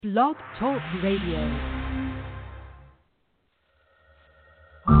Blog Talk Radio.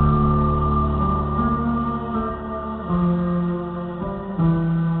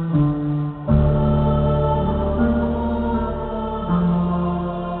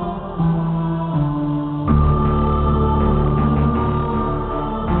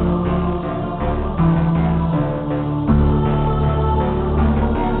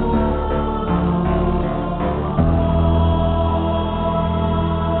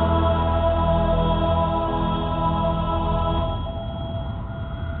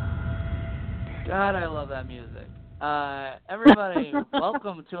 God, I love that music. Everybody,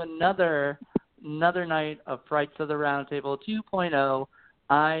 welcome to another night of Frights of the Roundtable 2.0.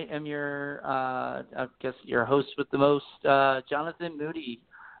 I am your, your host with the most, Jonathan Moody.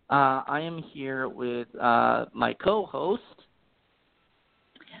 I am here with my co-host,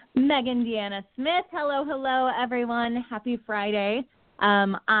 Meghan Deanna Smith. Hello, everyone. Happy Friday.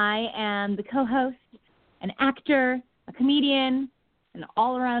 I am the co-host, an actor, a comedian, an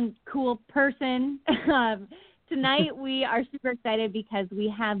all-around cool person. Tonight we are super excited because we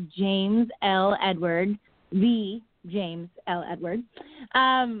have James L. Edward, the James L. Edward.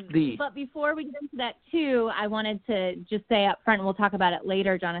 But before we get into that, too, I wanted to just say up front, and we'll talk about it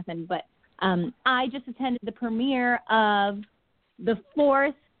later, Jonathan, but I just attended the premiere of the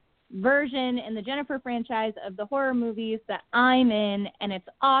fourth version in the Jennifer franchise of the horror movies that I'm in, and it's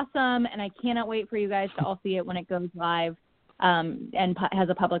awesome, and I cannot wait for you guys to all see it when it goes live. And has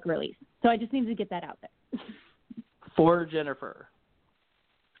a public release. So I just needed to get that out there. For Jennifer.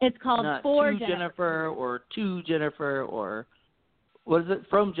 It's called Not For Jennifer or To Jennifer or what is it?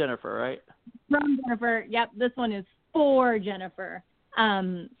 From Jennifer, right? From Jennifer. Yep, this one is For Jennifer.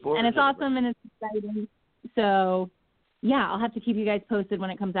 And it's awesome and it's exciting. So, yeah, I'll have to keep you guys posted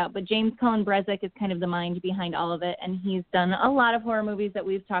when it comes out. But James Cullen Brezick is kind of the mind behind all of it, and he's done a lot of horror movies that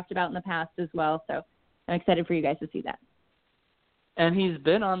we've talked about in the past as well. So I'm excited for you guys to see that. And he's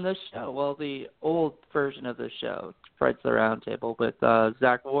been on this show, well, the old version of the show, Frights of the Roundtable, with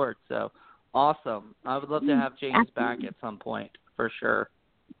Zach Ward. So, awesome. I would love to have James back at some point, for sure.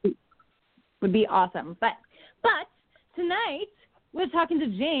 Would be awesome. But tonight, we're talking to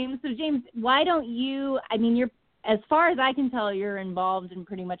James. So, James, why don't you, you're, as far as I can tell, you're involved in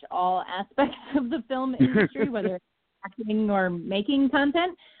pretty much all aspects of the film industry, whether it's acting or making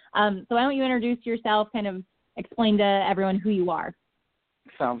content. So why don't you introduce yourself, kind of explain to everyone who you are.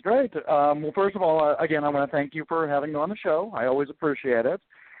 Sounds great. Well, first of all, again, I want to thank you for having me on the show. I always appreciate it.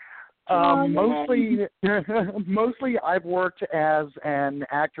 Mostly, I've worked as an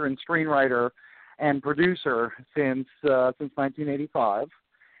actor and screenwriter and producer since 1985.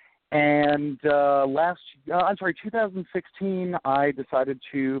 And 2016, I decided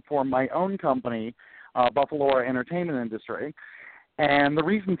to form my own company, Buffalo Entertainment Industry. And the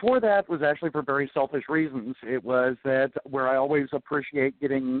reason for that was actually for very selfish reasons. It was that where I always appreciate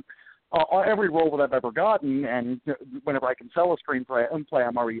getting every role that I've ever gotten, and whenever I can sell a screenplay, I'm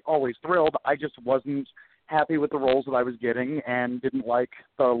always thrilled. I just wasn't happy with the roles that I was getting and didn't like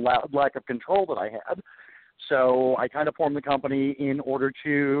the lack of control that I had. So I kind of formed the company in order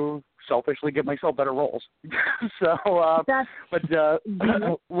to selfishly give myself better roles.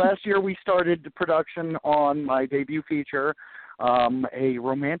 Last year we started production on my debut feature, a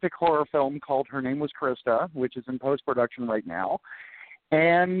romantic horror film called Her Name Was Christa, which is in post-production right now.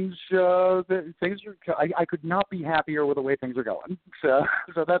 And things are, I could not be happier with the way things are going. So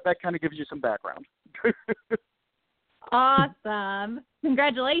that kind of gives you some background. Awesome.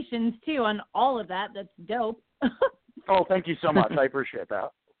 Congratulations, too, on all of that. That's dope. Oh, thank you so much. I appreciate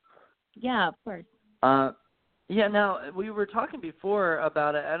that. Yeah, of course. Yeah, now, we were talking before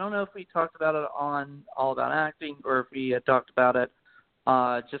about it. I don't know if we talked about it on All About Acting or if we had talked about it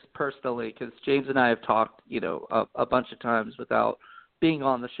just personally, because James and I have talked, a bunch of times without being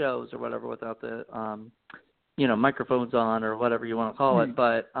on the shows or whatever, without the, microphones on or whatever you want to call it.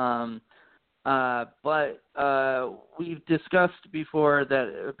 But we've discussed before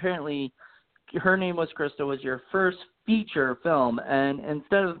that apparently Her Name Was Christa was your first feature film, and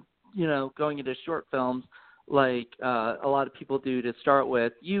instead of, going into short films, like a lot of people do to start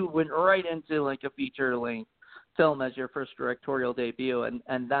with, you went right into like a feature-length film as your first directorial debut, and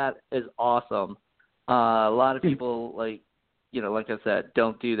that is awesome. A lot of people, like I said,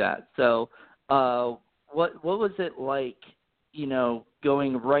 don't do that. So what was it like,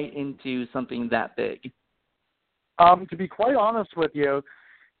 going right into something that big? To be quite honest with you,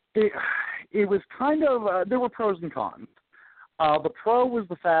 it was kind of, there were pros and cons. The pro was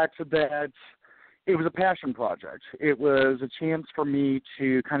the fact that it was a passion project. It was a chance for me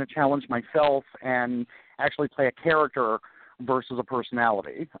to kind of challenge myself and actually play a character versus a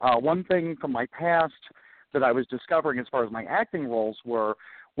personality. One thing from my past that I was discovering as far as my acting roles was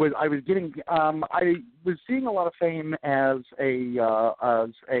I was seeing a lot of fame as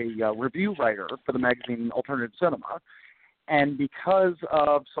a review writer for the magazine Alternative Cinema. And because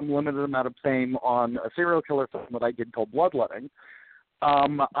of some limited amount of fame on a serial killer film that I did called Bloodletting,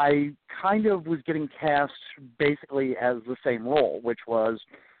 I kind of was getting cast basically as the same role, which was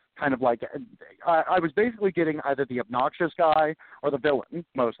kind of like I was basically getting either the obnoxious guy or the villain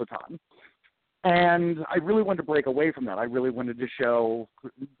most of the time. And I really wanted to break away from that. I really wanted to show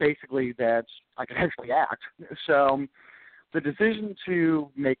basically that I could actually act. So the decision to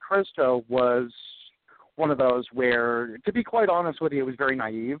make Christa was one of those where, to be quite honest with you, it was very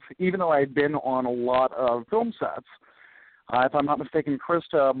naive. Even though I had been on a lot of film sets, if I'm not mistaken,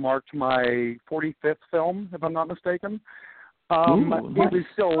 Christa marked my 45th film, if I'm not mistaken. It was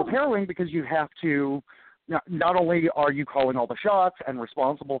still harrowing because you have to, not only are you calling all the shots and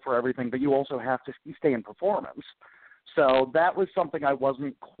responsible for everything, but you also have to stay in performance. So that was something I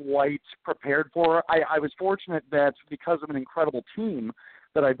wasn't quite prepared for. I was fortunate that because of an incredible team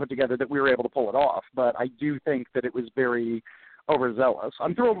that I put together that we were able to pull it off, but I do think that it was very overzealous.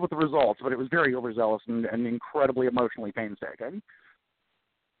 I'm thrilled with the results, but it was very overzealous and incredibly emotionally painstaking.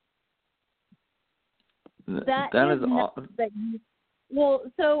 That is awesome. Well,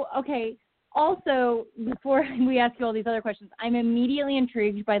 so, okay, also, before we ask you all these other questions, I'm immediately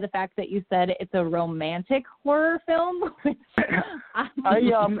intrigued by the fact that you said it's a romantic horror film. The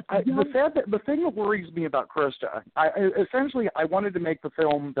thing that worries me about Christa, essentially I wanted to make the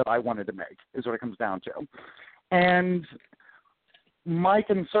film that I wanted to make, is what it comes down to. And my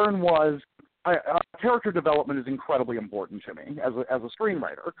concern was character development is incredibly important to me as a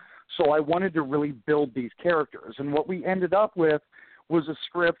screenwriter. So I wanted to really build these characters. And what we ended up with was a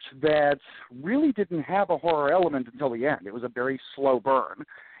script that really didn't have a horror element until the end. It was a very slow burn,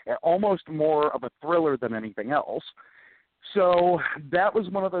 almost more of a thriller than anything else. So that was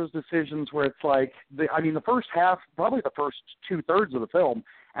one of those decisions where it's like, the first half, probably the first 2/3 of the film,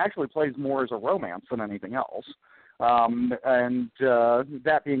 actually plays more as a romance than anything else.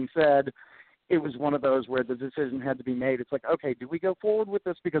 That being said, it was one of those where the decision had to be made. It's like, okay, do we go forward with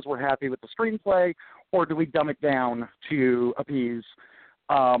this because we're happy with the screenplay, or do we dumb it down to appease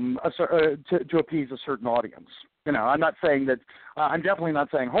to appease a certain audience? You know, I'm not saying that. I'm definitely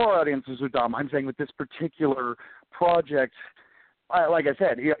not saying horror audiences are dumb. I'm saying with this particular project, like I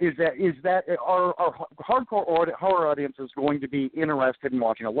said, is that our hardcore horror audience is going to be interested in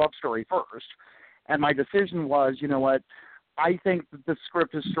watching a love story first? And my decision was, you know what? I think that the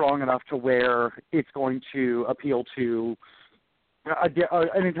script is strong enough to where it's going to appeal to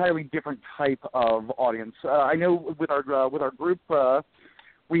an entirely different type of audience. I know with our group,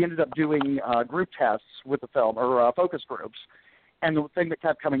 we ended up doing group tests with the film, or focus groups, and the thing that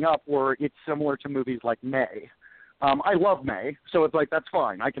kept coming up were it's similar to movies like May. I love May, so it's like, that's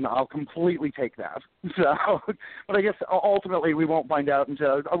fine. I'll completely take that. So, but I guess ultimately we won't find out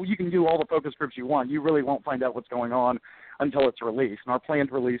until you can do all the focus groups you want. You really won't find out what's going on until it's released. And our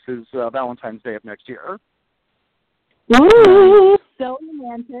planned release is Valentine's Day of next year. Ooh, so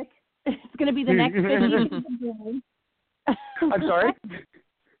romantic. It's going to be the next 50 Shades of Grey. I'm sorry?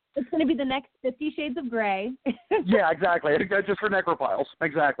 It's going to be the next 50 Shades of Grey. Yeah, exactly. Just for necrophiles.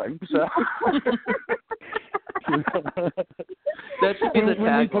 Exactly. So. That should be the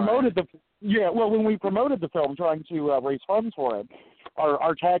tagline. When we promoted the film, trying to raise funds for it,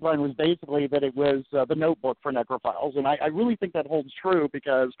 our tagline was basically that it was the Notebook for necrophiles, and I really think that holds true,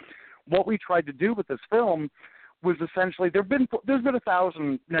 because what we tried to do with this film was essentially there's been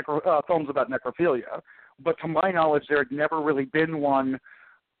 1,000 films about necrophilia, but to my knowledge, there had never really been one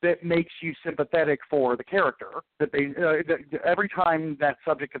that makes you sympathetic for the character. That every time that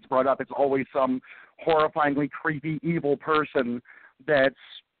subject gets brought up, it's always some horrifyingly creepy, evil person that's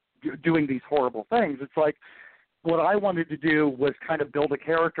doing these horrible things. It's like, what I wanted to do was kind of build a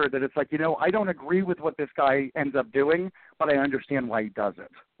character that it's like, I don't agree with what this guy ends up doing, but I understand why he does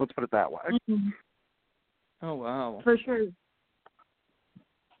it. Let's put it that way. Mm-hmm. Oh, wow. For sure.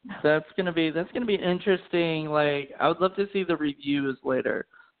 That's gonna be interesting. Like, I would love to see the reviews later.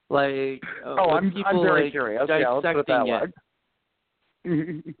 Like, I'm very curious. Yeah, let's put it that way.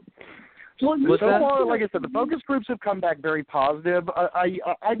 So far, like I said, the focus groups have come back very positive.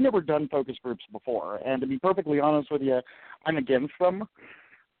 I've never done focus groups before, and to be perfectly honest with you, I'm against them.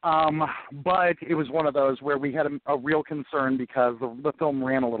 But it was one of those where we had a real concern because the film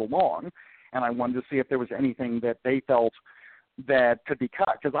ran a little long, and I wanted to see if there was anything that they felt that could be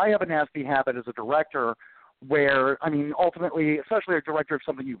cut. Because I have a nasty habit as a director where, ultimately, especially a director of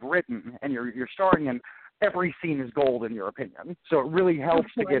something you've written and you're starring in, every scene is gold in your opinion. So it really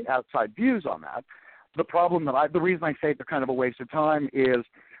helps to get outside views on that. The reason I say they're kind of a waste of time is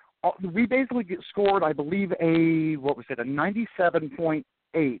we basically scored, I believe, a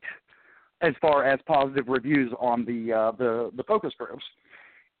 97.8 as far as positive reviews on the focus groups.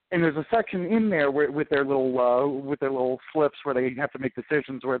 And there's a section in there with their little slips where they have to make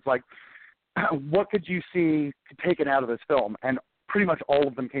decisions where it's like, what could you see taken out of this film? And pretty much all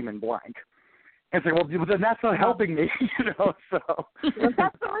of them came in blank. And say, well, then that's not helping me, So well,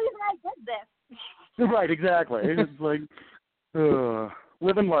 that's the reason I did this. Right, exactly. It's like,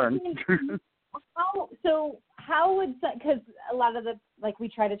 live and learn. How would, because a lot of we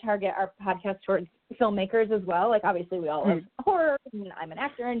try to target our podcast towards filmmakers as well. Like, obviously, we all love horror, and I'm an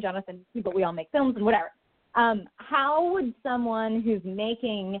actor, and Jonathan, but we all make films and whatever. How would someone who's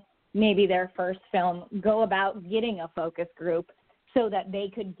making maybe their first film go about getting a focus group so that they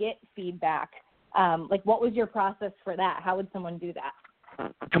could get feedback? What was your process for that? How would someone do that?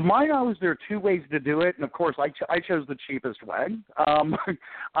 To my knowledge, there are two ways to do it, and of course, I chose the cheapest way.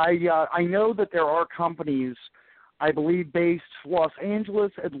 I know that there are companies, I believe, based Los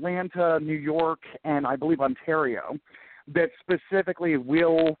Angeles, Atlanta, New York, and I believe Ontario, that specifically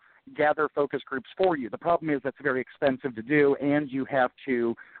will gather focus groups for you. The problem is that's very expensive to do, and you have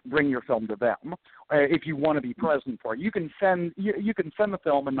to bring your film to them if you want to be present for it. You can send the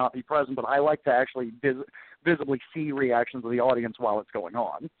film and not be present, but I like to actually visibly see reactions of the audience while it's going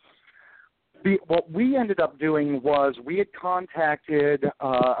on. What we ended up doing was we had contacted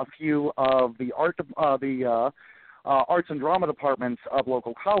a few of the arts and drama departments of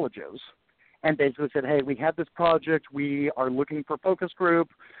local colleges, and basically said, hey, we had this project. We are looking for focus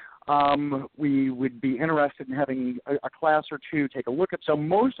group. We would be interested in having a class or two take a look at. So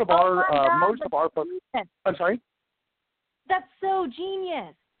most of our I'm sorry? That's so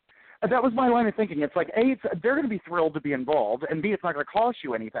genius. That was my line of thinking. It's like, A, they're going to be thrilled to be involved, and B, it's not going to cost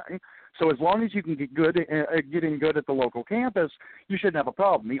you anything. So as long as you can get in good at the local campus, you shouldn't have a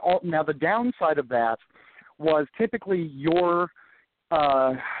problem. Now, the downside of that was typically your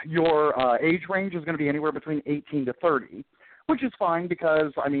age range is going to be anywhere between 18 to 30, which is fine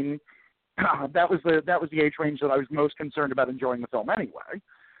because, I mean, that was the age range that I was most concerned about enjoying the film anyway.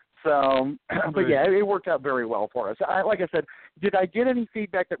 So, but yeah, it worked out very well for us. Like I said, did I get any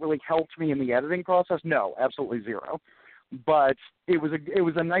feedback that really helped me in the editing process? No, absolutely zero. But it was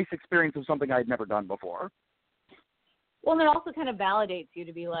a nice experience of something I'd never done before. Well, and it also kind of validates you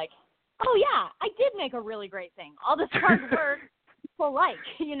to be like, oh yeah, I did make a really great thing. All this hard work, people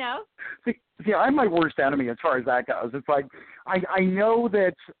See, I'm my worst enemy as far as that goes. It's like I know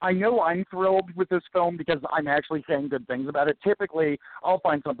I'm thrilled with this film because I'm actually saying good things about it. Typically, I'll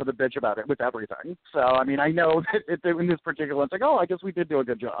find something to bitch about it with everything. So, I mean, I know that in this particular, it's like, oh, I guess we did do a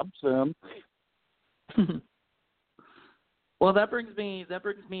good job. So. Well, that brings me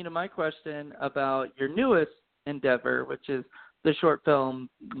to my question about your newest endeavor, which is the short film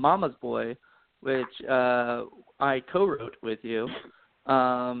Mama's Boy, which I co-wrote with you.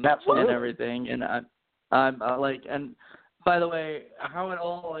 Absolutely. And everything, and I'm and by the way, how it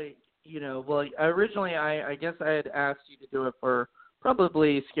all originally I guess I had asked you to do it for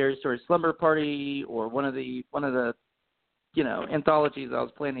probably Scary Story Slumber Party or one of the anthologies I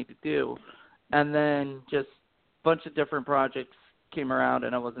was planning to do, and then just a bunch of different projects came around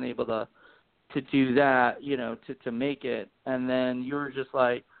and I wasn't able to do that, to make it, and then you were just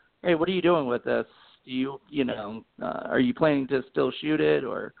like, hey, what are you doing with this? Do you, are you planning to still shoot it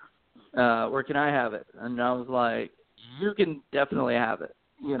or can I have it? And I was like, you can definitely have it,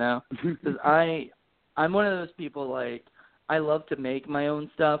 because I'm one of those people, like, I love to make my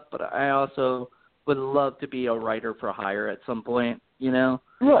own stuff, but I also would love to be a writer for hire at some point,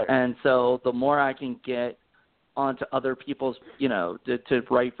 Right. And so the more I can get onto other people's, to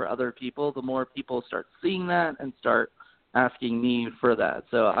write for other people, the more people start seeing that and start asking me for that.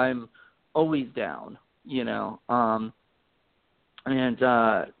 So I'm always down, and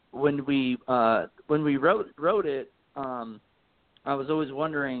when we wrote it, I was always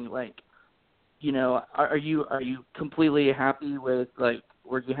wondering, like, are you completely happy with, like,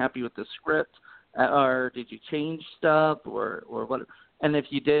 were you happy with the script, or did you change stuff, or what? And if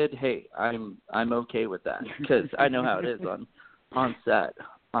you did, hey, I'm okay with that because I know how it is on set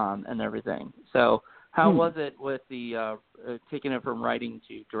and everything. So how was it with the taking it from writing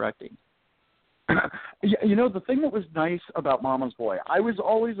to directing? The thing that was nice about Mama's Boy, I was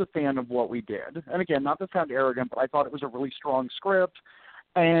always a fan of what we did. And again, not to sound arrogant, but I thought it was a really strong script,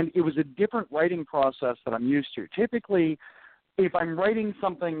 and it was a different writing process that I'm used to. Typically, if I'm writing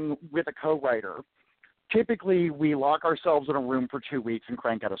something with a co-writer, typically we lock ourselves in a room for 2 weeks and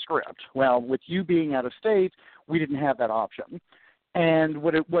crank out a script. Well, with you being out of state, we didn't have that option. And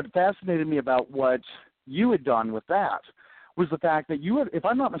what fascinated me about what you had done with that was the fact that you had, if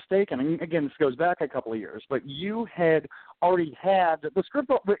I'm not mistaken, and again, this goes back a couple of years, but you had already had the script,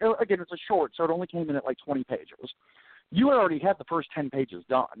 again, it's a short, so it only came in at like 20 pages. You had already had the first 10 pages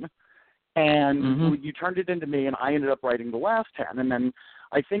done, and you turned it into me, and I ended up writing the last 10, and then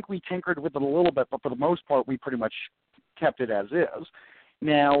I think we tinkered with it a little bit, but for the most part, we pretty much kept it as is.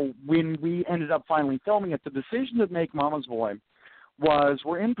 Now, when we ended up finally filming it, the decision to make Mama's Boy was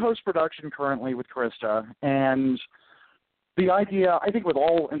we're in post-production currently with Christa, and the idea, I think with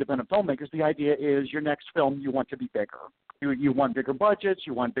all independent filmmakers, the idea is your next film you want to be bigger. You want bigger budgets,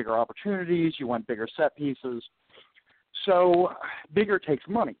 you want bigger opportunities, you want bigger set pieces. So bigger takes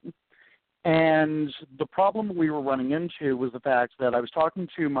money. And the problem we were running into was the fact that I was talking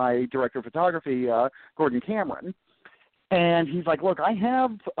to my director of photography, Gordon Cameron, and he's like, look, I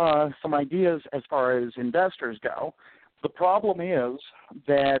have some ideas as far as investors go. The problem is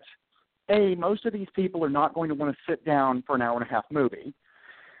that, A, most of these people are not going to want to sit down for an hour-and-a-half movie.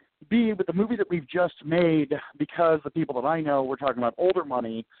 B, with the movie that we've just made, because the people that I know, we're talking about older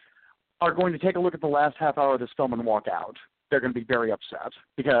money, are going to take a look at the last half hour of this film and walk out. They're going to be very upset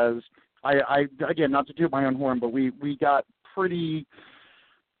because I again, not to toot my own horn, but we got pretty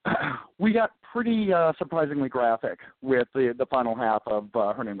surprisingly graphic with the final half of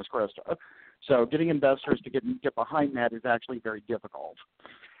Her Name Was Christa. So getting investors to get behind that is actually very difficult.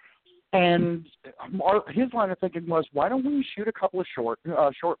 And his line of thinking was, why don't we shoot a couple of short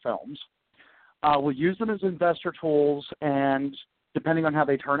films? We'll use them as investor tools, and depending on how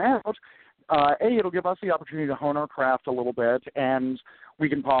they turn out, it'll give us the opportunity to hone our craft a little bit, and we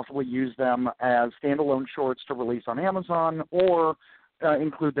can possibly use them as standalone shorts to release on Amazon or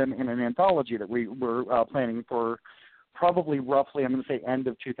include them in an anthology that we were planning for probably roughly, I'm going to say, end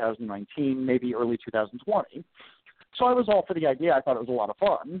of 2019, maybe early 2020. So I was all for the idea. I thought it was a lot of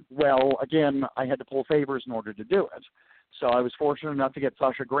fun. Well, again, I had to pull favors in order to do it. So I was fortunate enough to get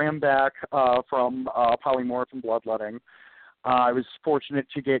Sasha Graham back from Polymorph and Bloodletting. I was fortunate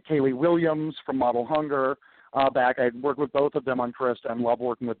to get Kaylee Williams from Model Hunger back. I had worked with both of them on Christa and love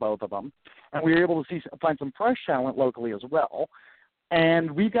working with both of them. And we were able to find some fresh talent locally as well.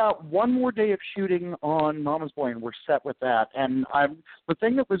 And we got one more day of shooting on Mama's Boy, and we're set with that. And the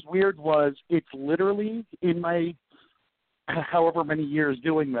thing that was weird was it's literally, in my however many years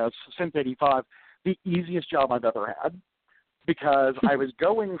doing this, since 85, the easiest job I've ever had. Because I was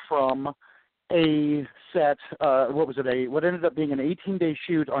going from a set, what ended up being an 18-day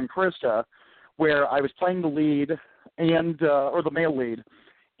shoot on Christa, where I was playing the lead and or the male lead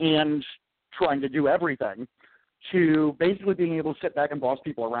and trying to do everything, to basically being able to sit back and boss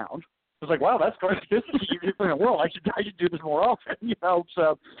people around. I was like, wow, that's great. This is a unique thing. Well, I should do this more often, you know.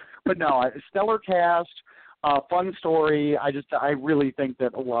 So, but no, stellar cast, fun story. I really think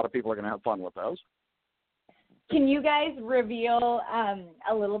that a lot of people are going to have fun with those. Can you guys reveal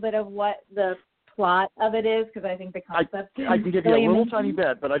a little bit of what the plot of it is? Because I think the concept I can give you a little tiny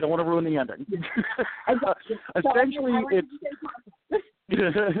bit, but I don't want to ruin the ending.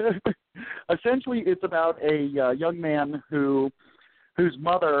 Essentially, it's about a young man whose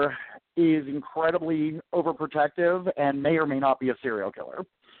mother is incredibly overprotective and may or may not be a serial killer.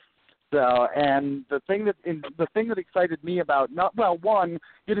 So, and the thing that excited me about one,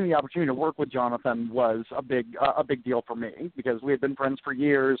 getting the opportunity to work with Jonathan was a big deal for me, because we had been friends for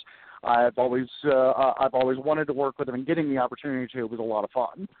years. I've always wanted to work with him, and getting the opportunity to was a lot of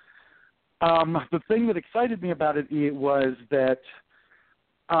fun. The thing that excited me about it was that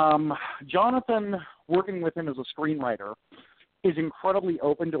Jonathan, working with him as a screenwriter, is incredibly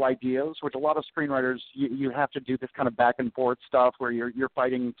open to ideas, which a lot of screenwriters, you have to do this kind of back and forth stuff where you're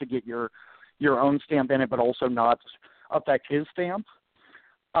fighting to get your own stamp in it, but also not affect his stamp.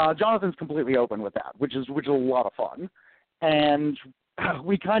 Jonathan's completely open with that, which is a lot of fun. And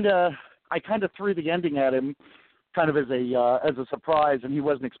I kind of threw the ending at him kind of as a surprise, and he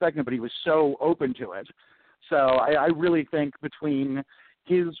wasn't expecting it, but he was so open to it. So I really think between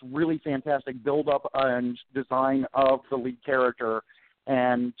his really fantastic build-up and design of the lead character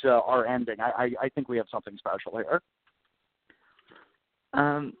and our ending, I think we have something special here.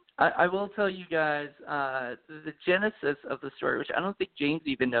 I will tell you guys the genesis of the story, which I don't think James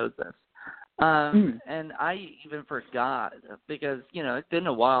even knows this. And I even forgot, because, you know, it's been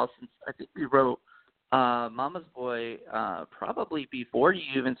a while since I think we wrote Mama's Boy, probably before you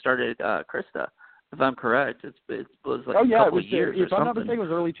even started Christa. If I'm correct, it was like a couple of years or something. If I'm not mistaken, it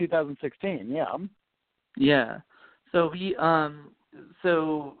was early 2016. Yeah. Yeah. So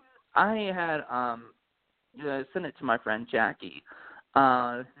so I had sent it to my friend Jackie,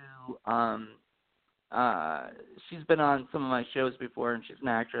 who she's been on some of my shows before, and she's an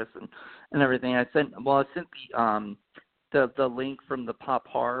actress and everything. I sent the link from the pop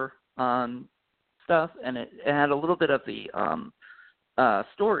horror stuff, and it had a little bit of the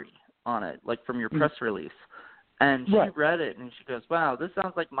story on it, like from your press release. And she read it, and she goes, "Wow, this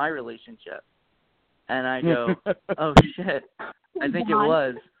sounds like my relationship." And I go, "Oh shit, I think it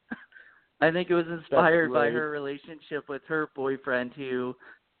was." I think it was inspired by her relationship with her boyfriend, who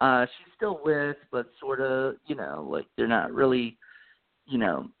she's still with, but sort of, like they're not really,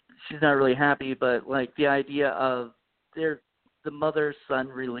 she's not really happy. But like the idea of the mother-son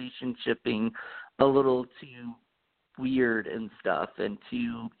relationship being a little too weird and stuff, and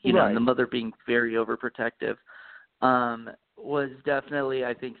too, and the mother being very overprotective, was definitely,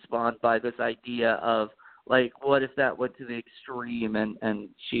 I think, spawned by this idea of like, what if that went to the extreme, and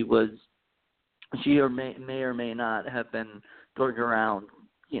she may or may not have been going around,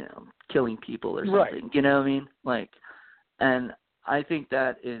 killing people or something. You know what I mean? Like, and I think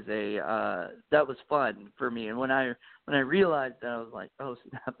that is that was fun for me. And when I realized that, I was like, oh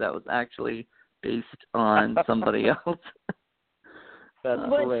snap, that was actually based on somebody else. That's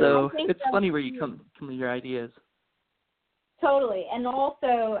great. So it's funny where you come with your ideas. Totally. And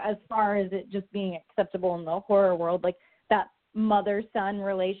also, as far as it just being acceptable in the horror world, like that mother-son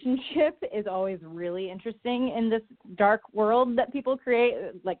relationship is always really interesting in this dark world that people create,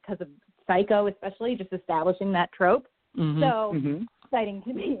 like because of Psycho especially, just establishing that trope. So exciting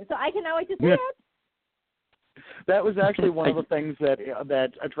to me. So I cannot wait to see it. That was actually one of the things that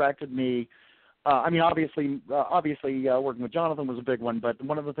attracted me. Obviously, working with Jonathan was a big one, but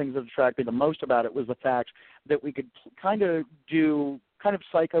one of the things that attracted me the most about it was the fact that we could kind of do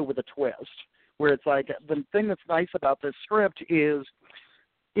Psycho with a twist, where it's like the thing that's nice about this script is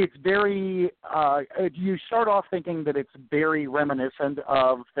it's very, you start off thinking that it's very reminiscent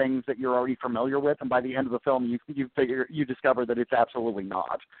of things that you're already familiar with, and by the end of the film, you discover that it's absolutely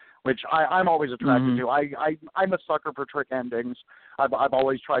not, which I'm always attracted to. I'm a sucker for trick endings. I've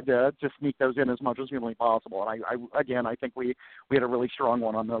always tried to sneak those in as much as humanly possible, and I think we had a really strong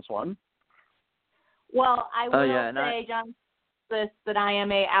one on this one. Well, I will say, John, that I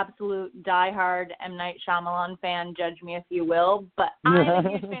am a absolute diehard M. Night Shyamalan fan. Judge me if you will, but I'm a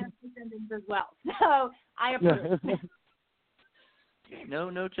huge fan of trick endings as well, so I approve.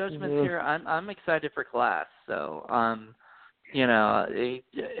 No judgments here. I'm excited for Glass. So M.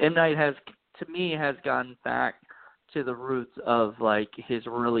 Night has gone back to the roots of like his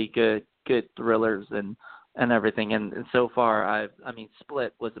really good thrillers and everything. And so far,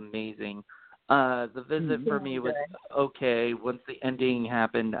 Split was amazing. The Visit for me was okay. Once the ending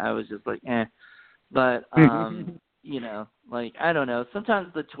happened, I was just like, eh. But like I don't know.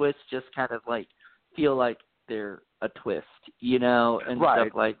 Sometimes the twists just kind of like feel like they're a twist, and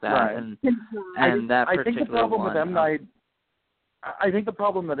stuff like that. And that particular one. I think the problem with M. Night. I think the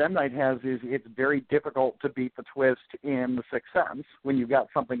problem that M. Night has is it's very difficult to beat the twist in The Sixth Sense. When you've got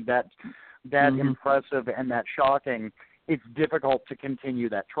something that impressive and that shocking, it's difficult to continue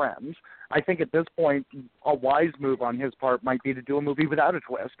that trend. I think at this point, a wise move on his part might be to do a movie without a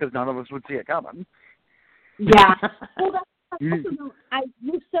twist, because none of us would see it coming. Yeah. Well, you're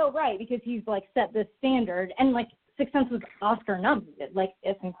so right, because he's like set this standard, and like Sixth Sense was Oscar nominated. Like,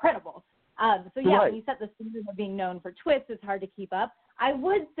 it's incredible. When you set the standard of being known for twists, it's hard to keep up. I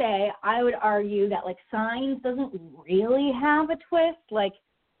would argue that like Signs doesn't really have a twist. Like,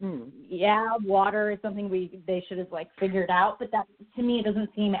 Water is something they should have like figured out, but that to me it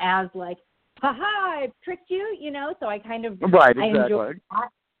doesn't seem as like, haha, I've tricked you, So I kind of I enjoy that.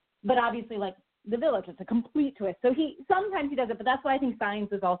 But obviously, like The Village, it's a complete twist. So sometimes he does it, but that's why I think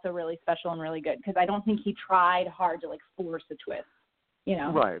Signs is also really special and really good, because I don't think he tried hard to like force a twist.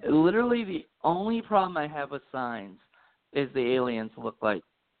 Right. Literally, the only problem I have with Signs is the aliens look like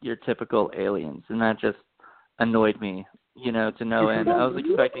your typical aliens, and that just annoyed me, to no end. I was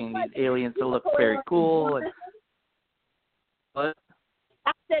expecting these aliens to look very cool. What?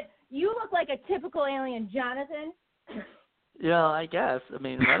 I said, you look like a typical alien, Jonathan. Yeah, I guess.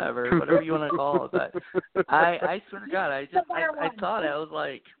 Whatever you want to call it. But I swear to God, I thought, I was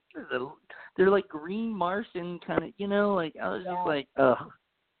like, they're like green Martian kind of, like, I was just like, ugh,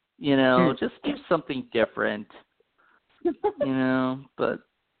 just do something different, but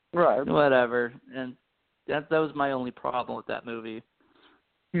whatever. And that was my only problem with that movie.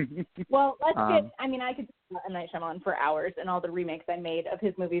 Well, let's get, I could talk about M. Night Shyamalan for hours and all the remakes I made of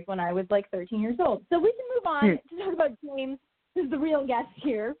his movies when I was like 13 years old. So we can move on to talk about James, who's the real guest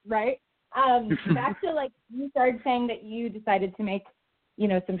here, right? Back to like, you started saying that you decided to make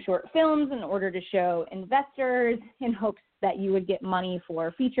some short films in order to show investors in hopes that you would get money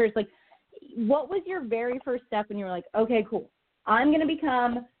for features. Like, what was your very first step when you were like, okay, cool, I'm going to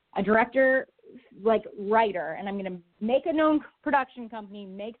become a director, like writer, and I'm going to make a known production company,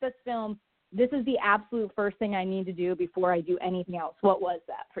 make this film. This is the absolute first thing I need to do before I do anything else. What was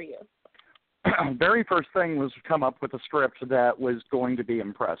that for you? Very first thing was to come up with a script that was going to be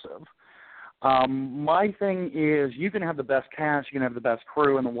impressive. My thing is, you can have the best cast, you can have the best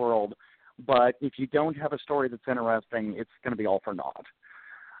crew in the world, but if you don't have a story that's interesting, it's going to be all for naught.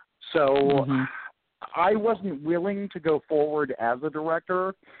 So I wasn't willing to go forward as a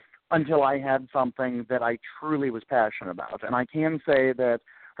director until I had something that I truly was passionate about. And I can say that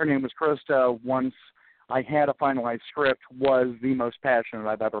Her Name Was Christa, once I had a finalized script, was the most passionate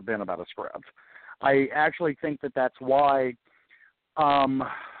I've ever been about a script. I actually think that that's why,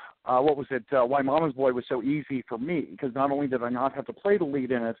 why Mama's Boy was so easy for me, because not only did I not have to play the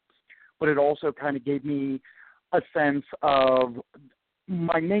lead in it, but it also kind of gave me a sense of,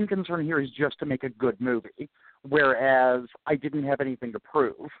 my main concern here is just to make a good movie, whereas I didn't have anything to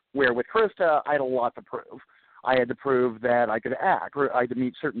prove. Where with Christa, I had a lot to prove. I had to prove that I could act, or I had to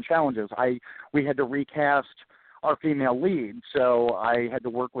meet certain challenges. We had to recast our female lead, so I had to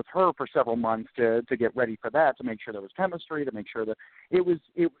work with her for several months to get ready for that, to make sure there was chemistry, to make sure that it was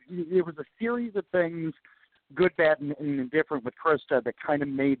a series of things, good, bad, and indifferent with Christa, that kind of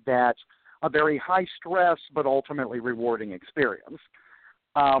made that a very high stress but ultimately rewarding experience.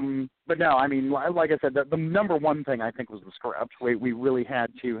 But no, I mean, like I said, the number one thing I think was the script. We really had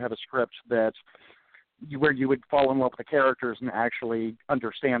to have a script where you would fall in love with the characters and actually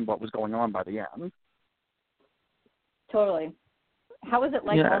understand what was going on by the end. Totally. How was it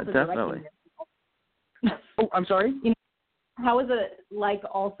like also definitely. directing? Oh, I'm sorry? How was it like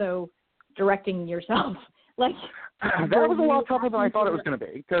also directing yourself? Like, that was a lot tougher than I thought it was going to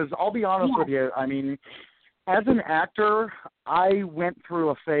be, because I'll be honest with you, I mean, as an actor, I went through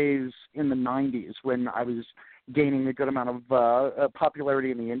a phase in the 90s when I was gaining a good amount of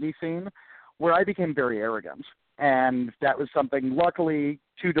popularity in the indie scene, where I became very arrogant. And that was something, luckily,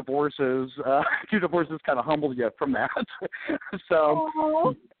 two divorces kind of humbled you from that.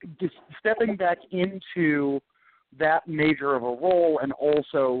 So just stepping back into that major of a role and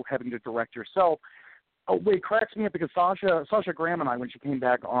also having to direct yourself, it cracks me up because Sasha Graham and I, when she came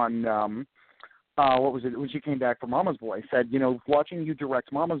back on, when she came back from Mama's Boy, said, watching you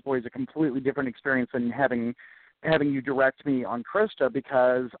direct Mama's Boy is a completely different experience than having you direct me on Christa,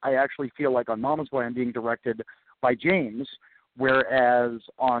 because I actually feel like on Mama's Boy I'm being directed by James, whereas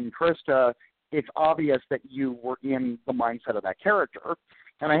on Christa it's obvious that you were in the mindset of that character.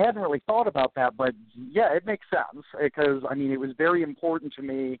 And I hadn't really thought about that, but yeah, it makes sense, because, I mean, it was very important to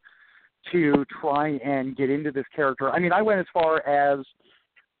me to try and get into this character. I mean, I went as far as,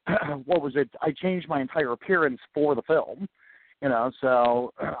 I changed my entire appearance for the film,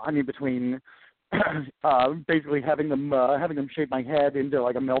 so, I mean, between basically having them shape my head into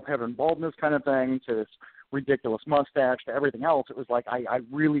like a male pattern baldness kind of thing, to this ridiculous mustache, to everything else, it was like I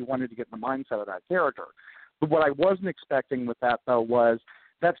really wanted to get in the mindset of that character. But what I wasn't expecting with that, though, was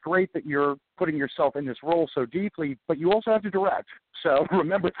that's great that you're putting yourself in this role so deeply, but you also have to direct. So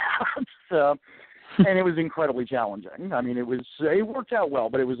remember that. So, and it was incredibly challenging. I mean, it worked out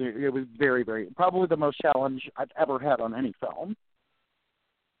well, but it was very, very, probably the most challenge I've ever had on any film.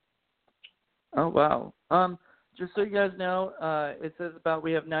 Oh, wow. Just so you guys know, it says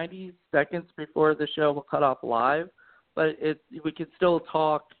we have 90 seconds before the show will cut off live, but we could still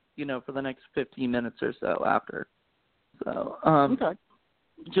talk, for the next 15 minutes or so after. So, okay.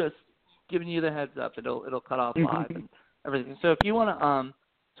 Just giving you the heads up, it'll cut off live and everything. So if you want to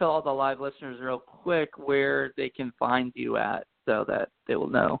tell all the live listeners real quick where they can find you at, so that they will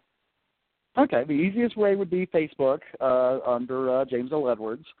know. Okay, the easiest way would be Facebook under James L.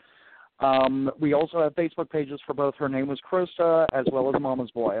 Edwards. We also have Facebook pages for both Her Name Was Christa as well as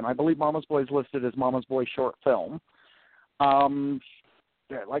Mama's Boy, and I believe Mama's Boy is listed as Mama's Boy Short Film.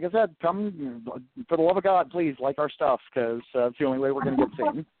 Like I said, come, for the love of God, please like our stuff, because it's the only way we're going to get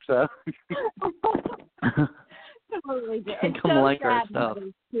seen. So. Totally. It's come so like sad our stuff.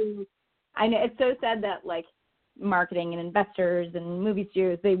 I know, it's so sad that, like, marketing and investors and movie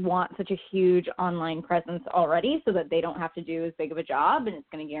studios, they want such a huge online presence already so that they don't have to do as big of a job, and it's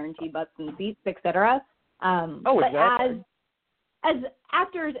going to guarantee butts and seats, etc. But exactly. as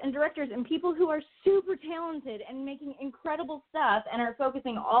actors and directors and people who are super talented and making incredible stuff and are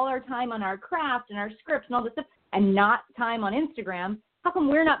focusing all our time on our craft and our scripts and all this stuff and not time on Instagram, how come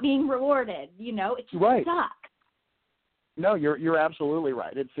we're not being rewarded? It just sucks. No, you're absolutely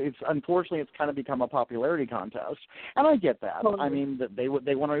right. It's unfortunately it's kind of become a popularity contest, and I get that. Totally. I mean, they want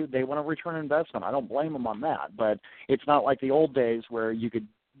to return investment. I don't blame them on that, but it's not like the old days where you could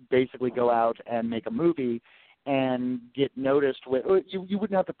basically go out and make a movie and get noticed with. You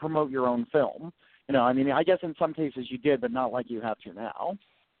wouldn't have to promote your own film. I mean, I guess in some cases you did, but not like you have to now.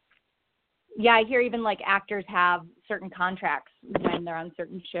 Yeah, I hear even like actors have certain contracts when they're on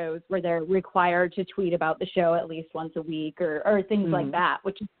certain shows where they're required to tweet about the show at least once a week or things like that,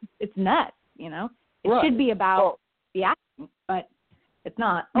 which it's nuts, It Right. should be about the acting, but it's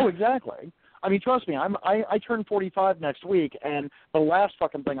not. Oh, exactly. I mean, trust me, I turn 45 next week, and the last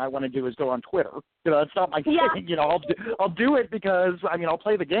fucking thing I want to do is go on Twitter. It's not my thing. I'll do it because I'll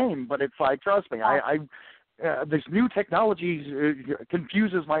play the game, but it's like, trust me, this new technology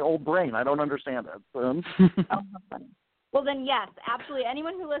confuses my old brain. I don't understand it. Oh, how funny. Well, then, yes, absolutely.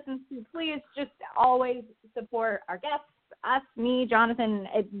 Anyone who listens to, please just always support our guests, us, me, Jonathan.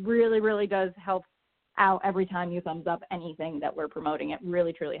 It really, really does help out every time you thumbs up anything that we're promoting. It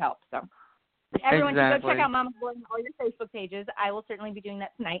really, truly helps. So everyone should go check out Mama Boy on all your Facebook pages. I will certainly be doing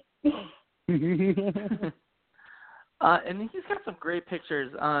that tonight. And he's got some great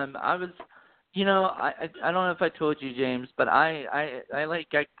pictures. I was... I don't know if I told you, James, but I like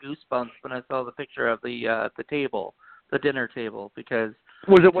got goosebumps when I saw the picture of the table, the dinner table, because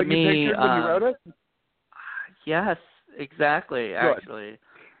was it what you pictured when you wrote it? Yes, exactly, Good. actually.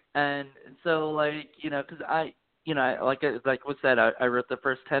 And so, because I was said, I wrote the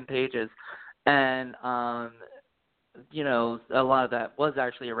first 10 pages, and a lot of that was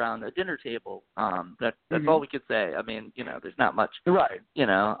actually around a dinner table. That's all we could say. I mean, there's not much, right. We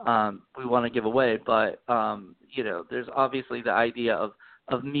want to give away, but, there's obviously the idea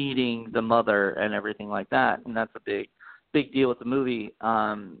of meeting the mother and everything like that. And that's a big deal with the movie.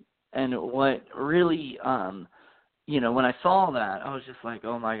 And what really, when I saw that, I was just like,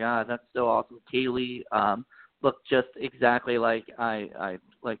 oh my God, that's so awesome. Kaylee, looked just exactly like I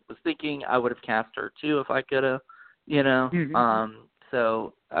was thinking. I would have cast her too if I could have.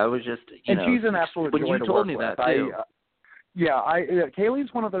 So I was just, and she's an absolute when joy you to told work me with. that too.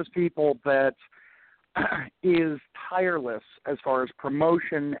 Kaylee's one of those people that is tireless as far as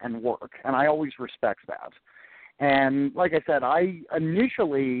promotion and work, and I always respect that. And like I said, I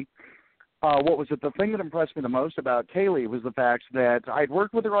initially, the thing that impressed me the most about Kaylee was the fact that I'd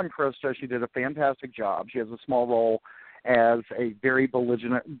worked with her on Christa. She did a fantastic job. She has a small role as a very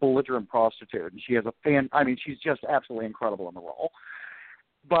belligerent prostitute. And she has she's just absolutely incredible in the role.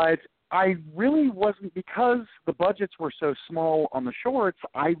 But I really wasn't, because the budgets were so small on the shorts,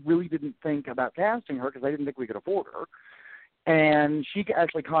 I really didn't think about casting her because I didn't think we could afford her. And she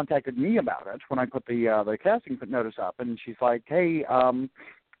actually contacted me about it when I put the casting notice up, and she's like, "Hey, I'm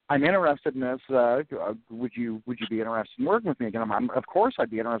interested in this. Would you be interested in working with me again?" Of course,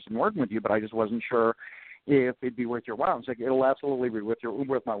 I'd be interested in working with you, but I just wasn't sure if it'd be worth your while. It's like, it'll absolutely be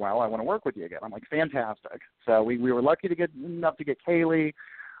worth my while. I want to work with you again. I'm like, fantastic. So we were lucky to get Kaylee.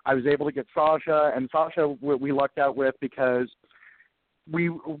 I was able to get Sasha, and Sasha we lucked out with because we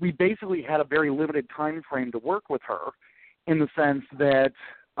basically had a very limited time frame to work with her, in the sense that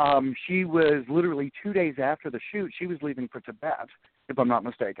she was literally 2 days after the shoot, she was leaving for Tibet, if I'm not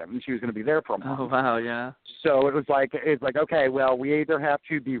mistaken, and she was going to be there for a month. Oh, wow, yeah. So it's like, okay, well, we either have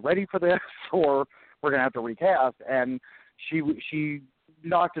to be ready for this or we're going to have to recast, and she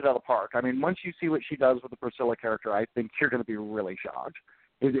knocked it out of the park. I mean, once you see what she does with the Priscilla character, I think you're going to be really shocked.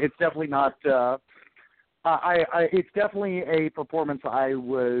 It's definitely not it's definitely a performance I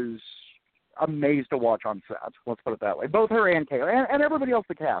was amazed to watch on set. Let's put it that way. Both her and Kayla, and everybody else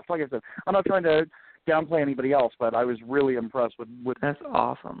in the cast. Like I said, I'm not trying to downplay anybody else, but I was really impressed with. That's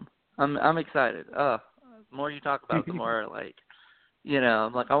awesome. I'm excited. The more you talk about it, the more I'm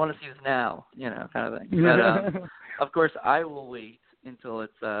like, I want to see this now, kind of thing. But of course, I will wait until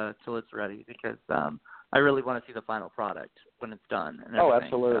it's ready, because I really want to see the final product when it's done. And oh,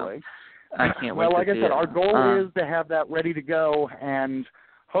 absolutely. So I can't wait. Well, like to I said, our goal is to have that ready to go, and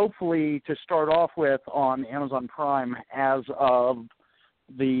hopefully to start off with on Amazon Prime as of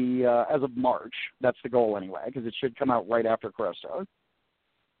March. That's the goal anyway, because it should come out right after Christa.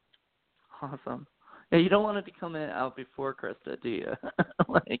 Awesome. Yeah, you don't want it to come out before Christa, do you?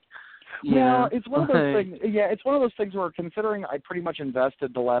 It's one of those things. Yeah, it's one of those things where, considering I pretty much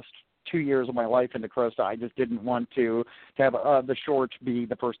invested the last 2 years of my life into Christa, I just didn't want to have the short be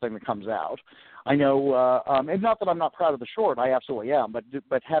the first thing that comes out. I know, and not that I'm not proud of the short, I absolutely am,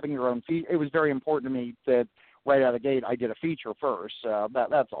 but having your own it was very important to me that right out of the gate I did a feature first.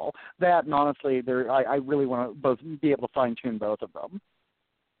 That's all. That, and honestly, I really want to both be able to fine tune both of them.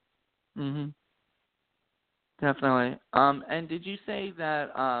 Mhm. Definitely. And did you say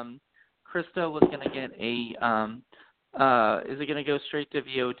that Christa was going to get is it going to go straight to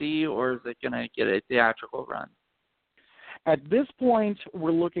VOD, or is it going to get a theatrical run? At this point,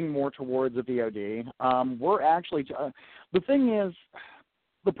 we're looking more towards a VOD. We're actually the thing is,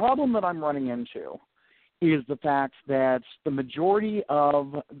 the problem that I'm running into is the fact that the majority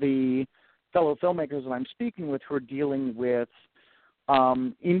of the fellow filmmakers that I'm speaking with who are dealing with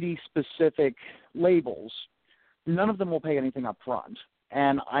indie-specific labels, none of them will pay anything up front.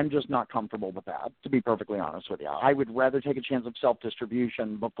 And I'm just not comfortable with that, to be perfectly honest with you. I would rather take a chance of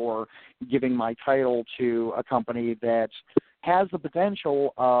self-distribution before giving my title to a company that has the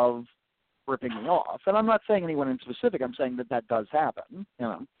potential of ripping me off. And I'm not saying anyone in specific. I'm saying that that does happen, you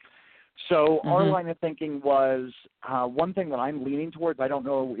know. So our line of thinking was one thing that I'm leaning towards. I don't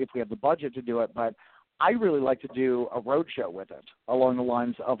know if we have the budget to do it, but I really like to do a road show with it, along the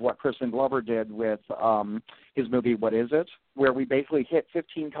lines of what Crispin Glover did with his movie What Is It?, where we basically hit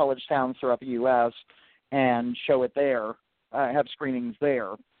 15 college towns throughout the U.S. and show it there, have screenings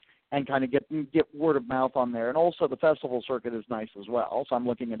there, and kind of get word of mouth on there. And also the festival circuit is nice as well, so I'm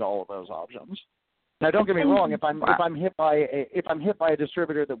looking into all of those options. Now, don't get me wrong. If I'm hit by a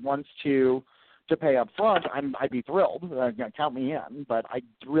distributor that wants to pay up front, I'd be thrilled. Count me in. But I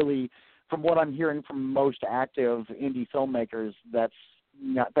really, from what I'm hearing from most active indie filmmakers, that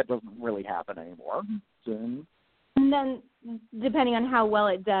doesn't really happen anymore. So, and then, depending on how well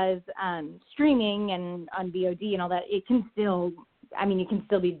it does streaming and on VOD and all that, it can still, you can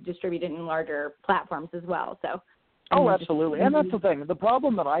still be distributed in larger platforms as well. So. Oh, absolutely. And that's the thing. The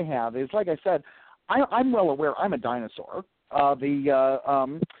problem that I have is, like I said, I'm well aware I'm a dinosaur.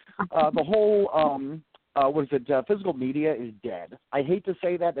 The whole physical media is dead. I hate to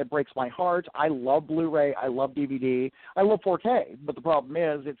say that. It breaks my heart. I love Blu-ray. I love DVD. I love 4K. But the problem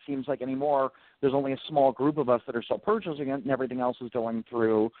is, it seems like anymore there's only a small group of us that are still purchasing it, and everything else is going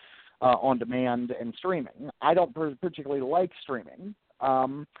through on demand and streaming. I don't particularly like streaming,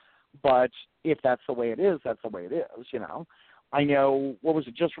 but if that's the way it is, that's the way it is. You know. I know,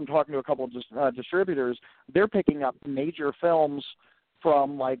 just from talking to a couple of distributors, they're picking up major films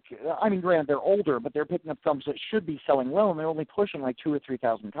from, granted, they're older, but they're picking up films that should be selling well, and they're only pushing 2,000 or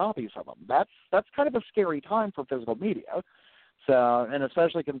 3,000 copies of them. That's kind of a scary time for physical media. So, and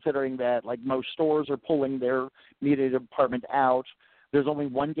especially considering that, most stores are pulling their media department out. There's only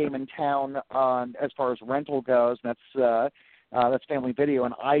one game in town as far as rental goes, and that's Family Video,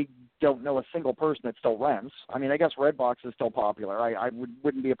 and I don't know a single person that still rents. I guess Redbox is still popular. I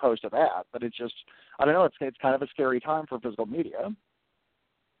wouldn't be opposed to that, but it's just, I don't know, it's kind of a scary time for physical media.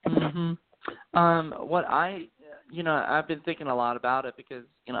 I've been thinking a lot about it because,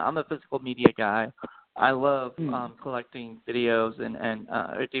 I'm a physical media guy. I love collecting videos and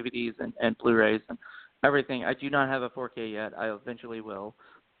DVDs and Blu-rays and everything. I do not have a 4K yet. I eventually will.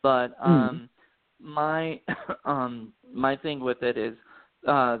 But my thing with it is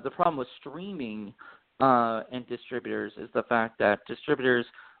the problem with streaming and distributors is the fact that distributors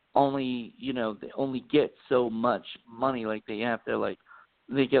only get so much money. They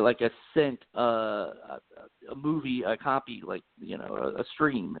get a cent a movie, a copy, a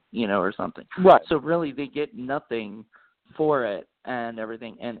stream, or something. Right. So really they get nothing for it and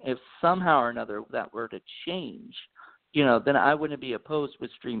everything. And if somehow or another that were to change, then I wouldn't be opposed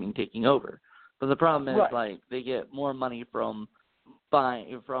with streaming taking over. But the problem is, they get more money from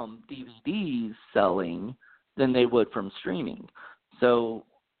DVDs selling than they would from streaming. So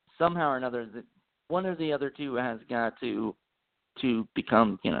somehow or another, one or the other two has got to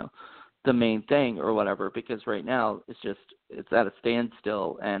become, the main thing or whatever. Because right now it's at a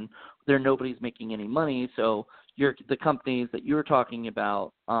standstill, and nobody's making any money. So the companies that you're talking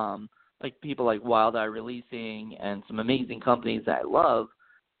about, people like Wild Eye Releasing and some amazing companies that I love.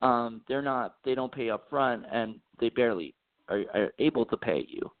 They don't pay up front, and they barely are able to pay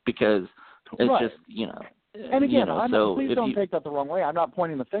you because it's just, And again, please don't take that the wrong way. I'm not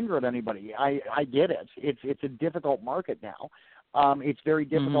pointing the finger at anybody. I get it. It's a difficult market now. It's very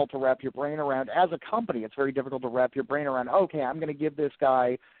difficult to wrap your brain around. As a company, it's very difficult to wrap your brain around, okay, I'm going to give this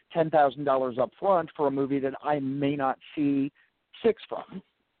guy $10,000 up front for a movie that I may not see 6 from.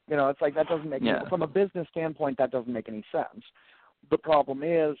 It's that doesn't make from a business standpoint, that doesn't make any sense. The problem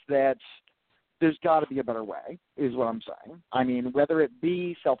is that there's got to be a better way, is what I'm saying. Whether it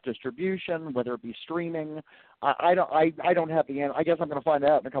be self-distribution, whether it be streaming, I don't have the answer. I guess I'm going to find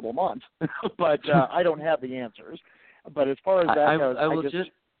out in a couple of months, but I don't have the answers. But as far as that goes,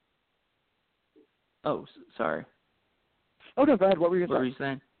 Oh, sorry. Oh no, go ahead. What were you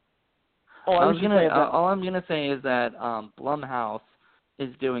saying? Oh, all I'm gonna say is that Blumhouse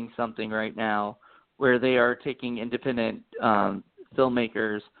is doing something right now where they are taking independent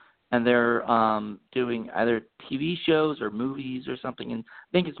filmmakers and they're doing either TV shows or movies or something. And I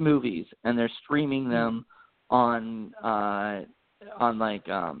think it's movies, and they're streaming them on like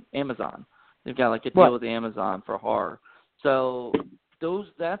Amazon. They've got like a deal with Amazon for horror. So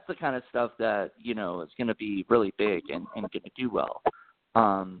that's the kind of stuff that, you know, is going to be really big and going to do well.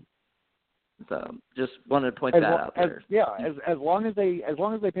 So just wanted to point that out there. As long as they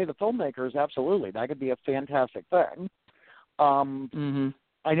pay the filmmakers, absolutely, that could be a fantastic thing.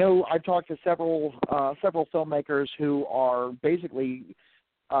 I know I've talked to several filmmakers who are basically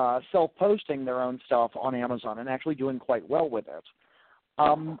self-posting their own stuff on Amazon and actually doing quite well with it.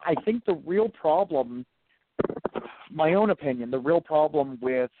 I think the real problem, my own opinion, the real problem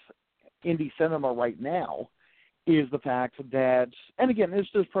with indie cinema right now is the fact that, and again, there's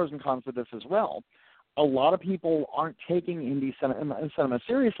pros and cons to this as well, a lot of people aren't taking indie cinema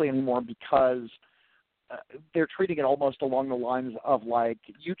seriously anymore because they're treating it almost along the lines of like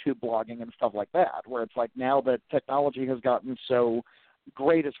YouTube blogging and stuff like that, where it's like now that technology has gotten so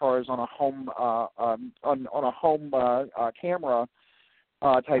great as far as on a home camera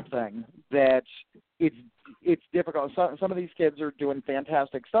type thing, that it's difficult. Some of these kids are doing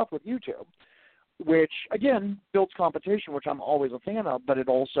fantastic stuff with YouTube, which again builds competition, which I'm always a fan of, but it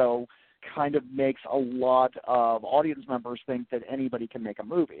also kind of makes a lot of audience members think that anybody can make a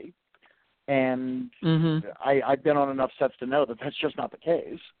movie. And I've been on enough sets to know that that's just not the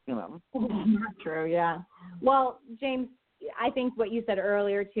case, you know. Not true, yeah. Well, James, I think what you said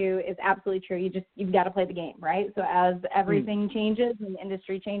earlier too is absolutely true. You've got to play the game, right? So as everything changes and the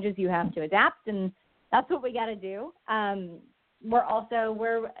industry changes, you have to adapt, and that's what we got to do.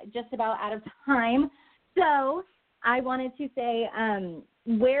 We're just about out of time, so I wanted to say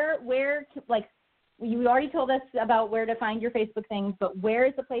where like. You already told us about where to find your Facebook things, but where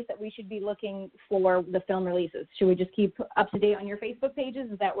is the place that we should be looking for the film releases? Should we just keep up to date on your Facebook pages?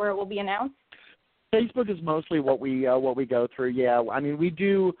 Is that where it will be announced? Facebook is mostly what we go through. Yeah, I mean we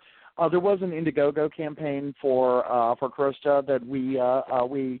do. There was an Indiegogo campaign for Christa that we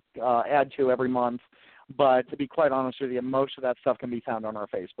add to every month, but to be quite honest with you, most of that stuff can be found on our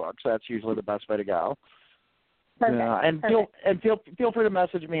Facebook. So that's usually the best way to go. Perfect. Yeah, and feel free to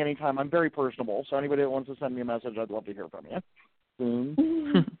message me anytime. I'm very personable, so anybody that wants to send me a message, I'd love to hear from you.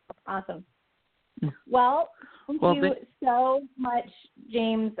 Awesome. Well, thank you so much,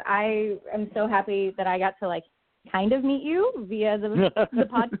 James. I am so happy that I got to like kind of meet you via the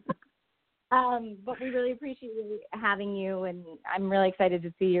podcast. But we really appreciate having you, and I'm really excited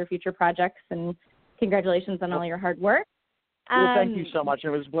to see your future projects. And congratulations on all your hard work. Well, thank you so much. It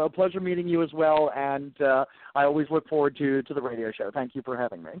was a pleasure meeting you as well, and I always look forward to the radio show. Thank you for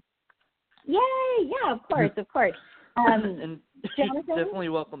having me. Yay! Yeah, of course. And Jonathan? definitely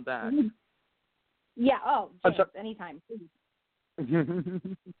welcome back. Yeah, James, anytime. Yeah,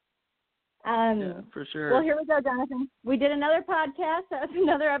 for sure. Well, here we go, Jonathan. We did another podcast. That was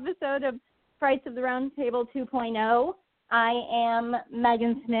another episode of Frights of the Round Table 2.0. I am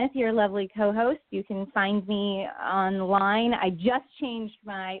Meghan Smith, your lovely co-host. You can find me online. I just changed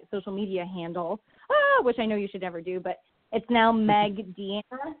my social media handle, which I know you should never do, but it's now Meghan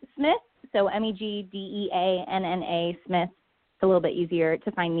Deanna Smith, so MEGDEANNA Smith. It's a little bit easier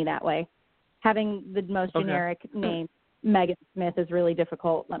to find me that way. Having the most generic name, Meghan Smith, is really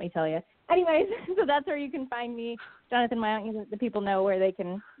difficult, let me tell you. Anyways, so that's where you can find me. Jonathan, why don't you let the people know where they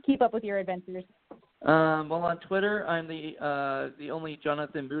can keep up with your adventures? Well, on Twitter, I'm the only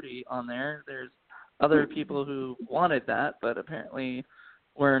Jonathan Moody on there. There's other people who wanted that, but apparently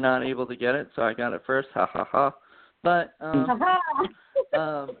we're not able to get it, so I got it first. Ha ha ha. But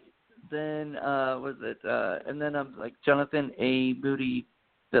then was it? And then I'm like Jonathan A. Moody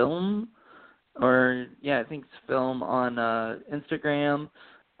Film, or I think it's film on Instagram,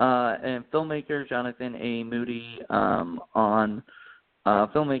 and filmmaker Jonathan A. Moody on.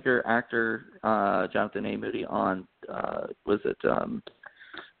 Filmmaker, actor, Jonathan A. Moody on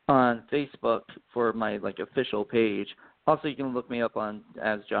on Facebook for my official page. Also, you can look me up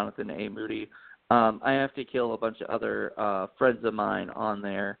as Jonathan A. Moody. I have to kill a bunch of other friends of mine on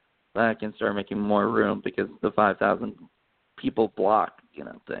there that I can start making more room because the 5,000 people block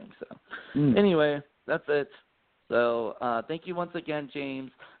thing. So anyway, that's it. So thank you once again, James,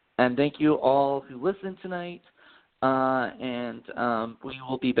 and thank you all who listened tonight. And we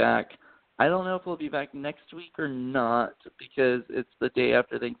will be back. I don't know if we'll be back next week or not because it's the day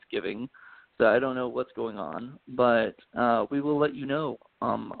after Thanksgiving, so I don't know what's going on. But we will let you know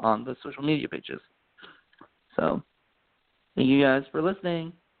on the social media pages. So thank you guys for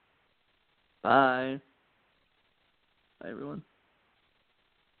listening. Bye. Bye, everyone.